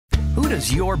Who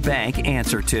does your bank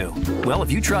answer to? Well,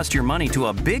 if you trust your money to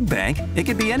a big bank, it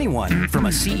could be anyone, from a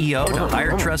CEO to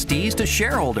hired trustees to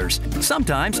shareholders,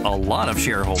 sometimes a lot of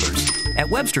shareholders. At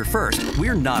Webster First,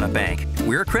 we're not a bank,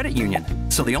 we're a credit union,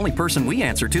 so the only person we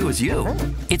answer to is you.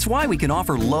 It's why we can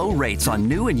offer low rates on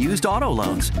new and used auto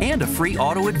loans and a free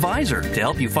auto advisor to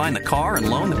help you find the car and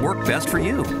loan that work best for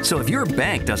you. So if your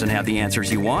bank doesn't have the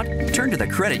answers you want, turn to the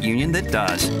credit union that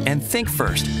does. And think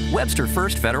first. Webster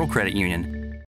First Federal Credit Union.